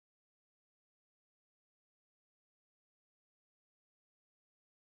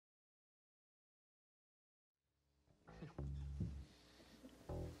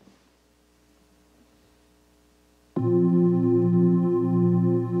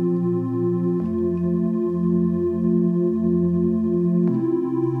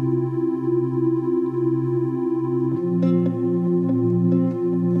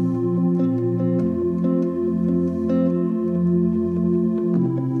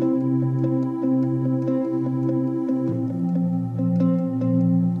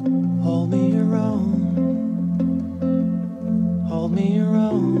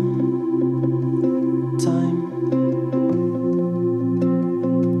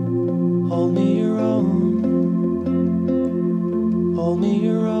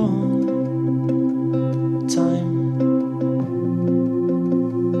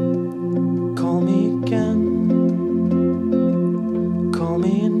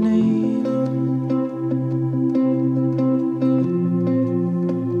name.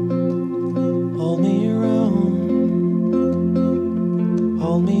 Hold me your own.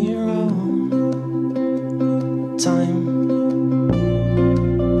 Hold me your own. Time.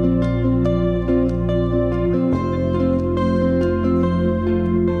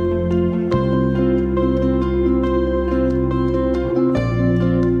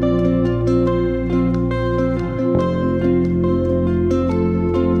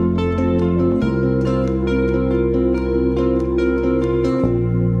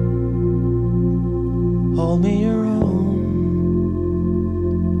 Hold me your own.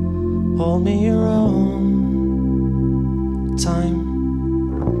 Hold me your own. Time.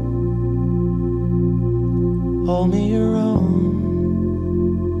 Hold me your own.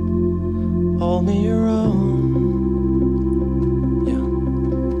 Hold me your own. Yeah.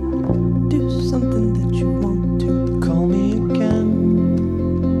 Do something that you want to. Call me again.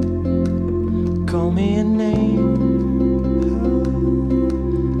 Call me a name.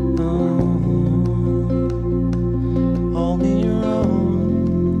 Hold me your own.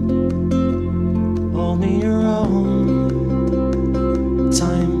 Hold me your own.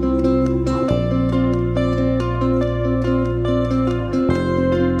 Time.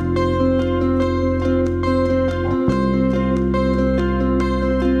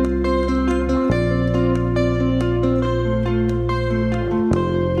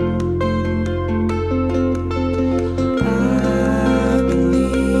 I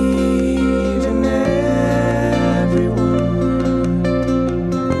believe in everyone,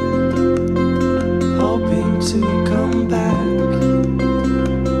 hoping to come back.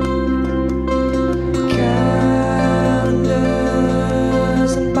 Calendars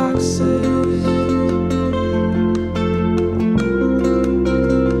and boxes,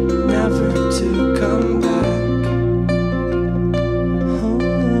 never to come back.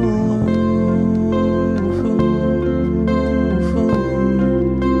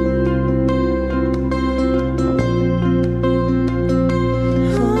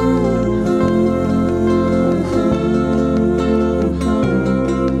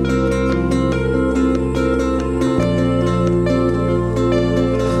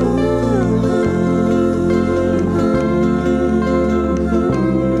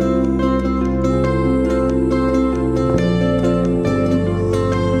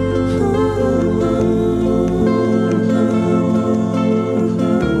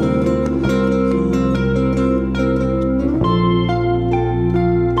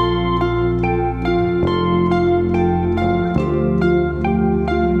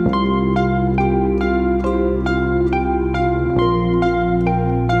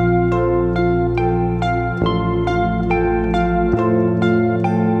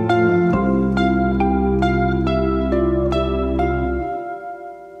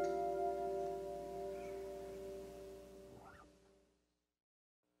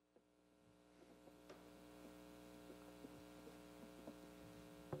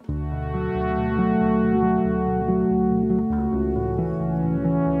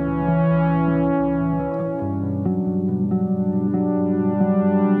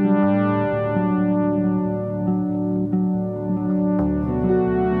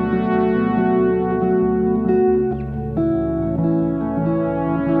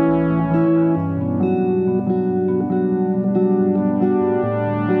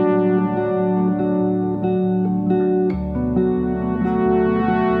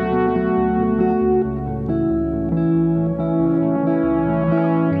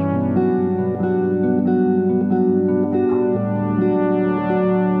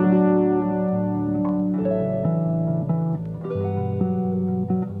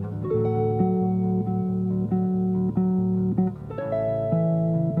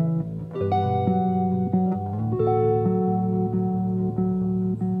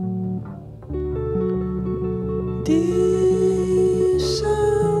 December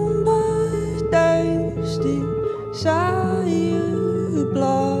days, desire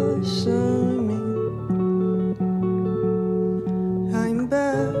blossoming. I'm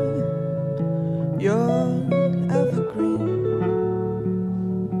bad, you're evergreen.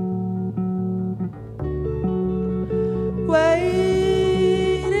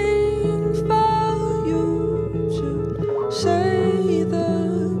 Waiting for you to say the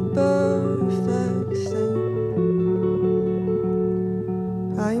perfect thing.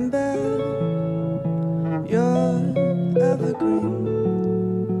 I'm bad, you're evergreen.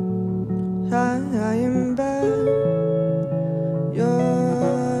 I am bad,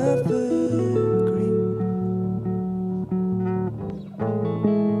 you're evergreen.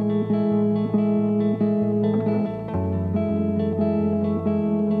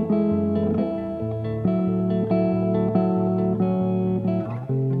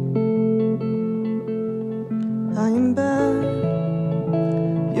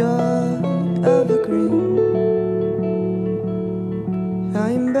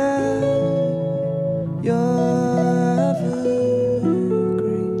 I'm back, you're evergreen.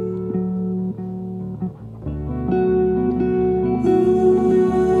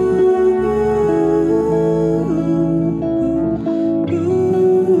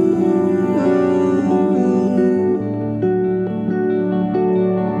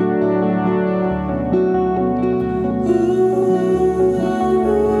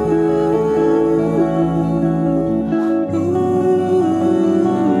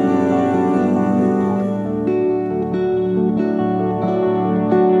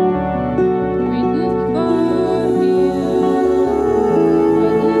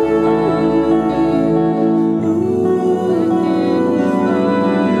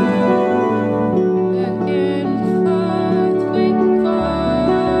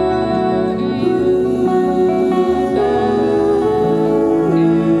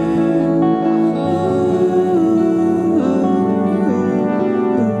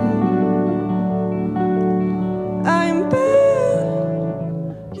 I'm back,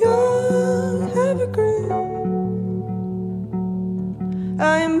 you're evergreen.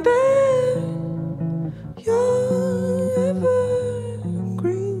 I'm back, you're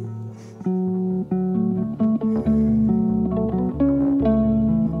evergreen.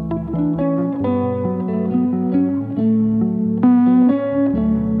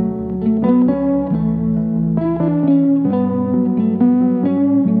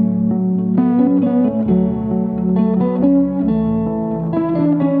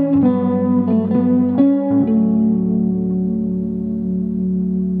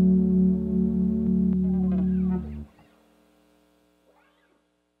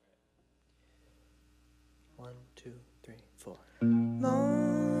 One, two, three, four.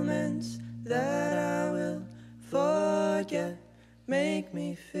 Moments that I will forget make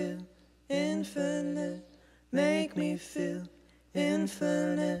me feel infinite, make me feel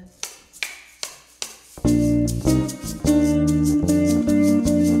infinite.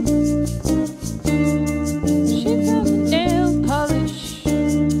 She found nail polish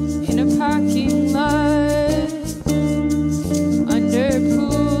in a parking lot. Under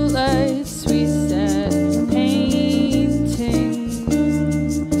pool lights we sat painting,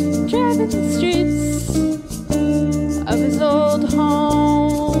 driving the streets of his old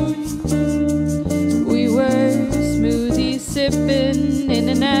home. We were smoothie sipping in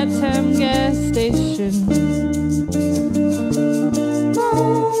a nighttime gas station.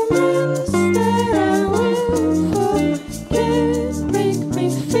 Moments that I will forget make me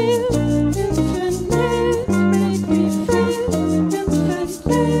feel infinite, make me feel infinite.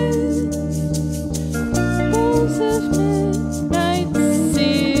 Bowls of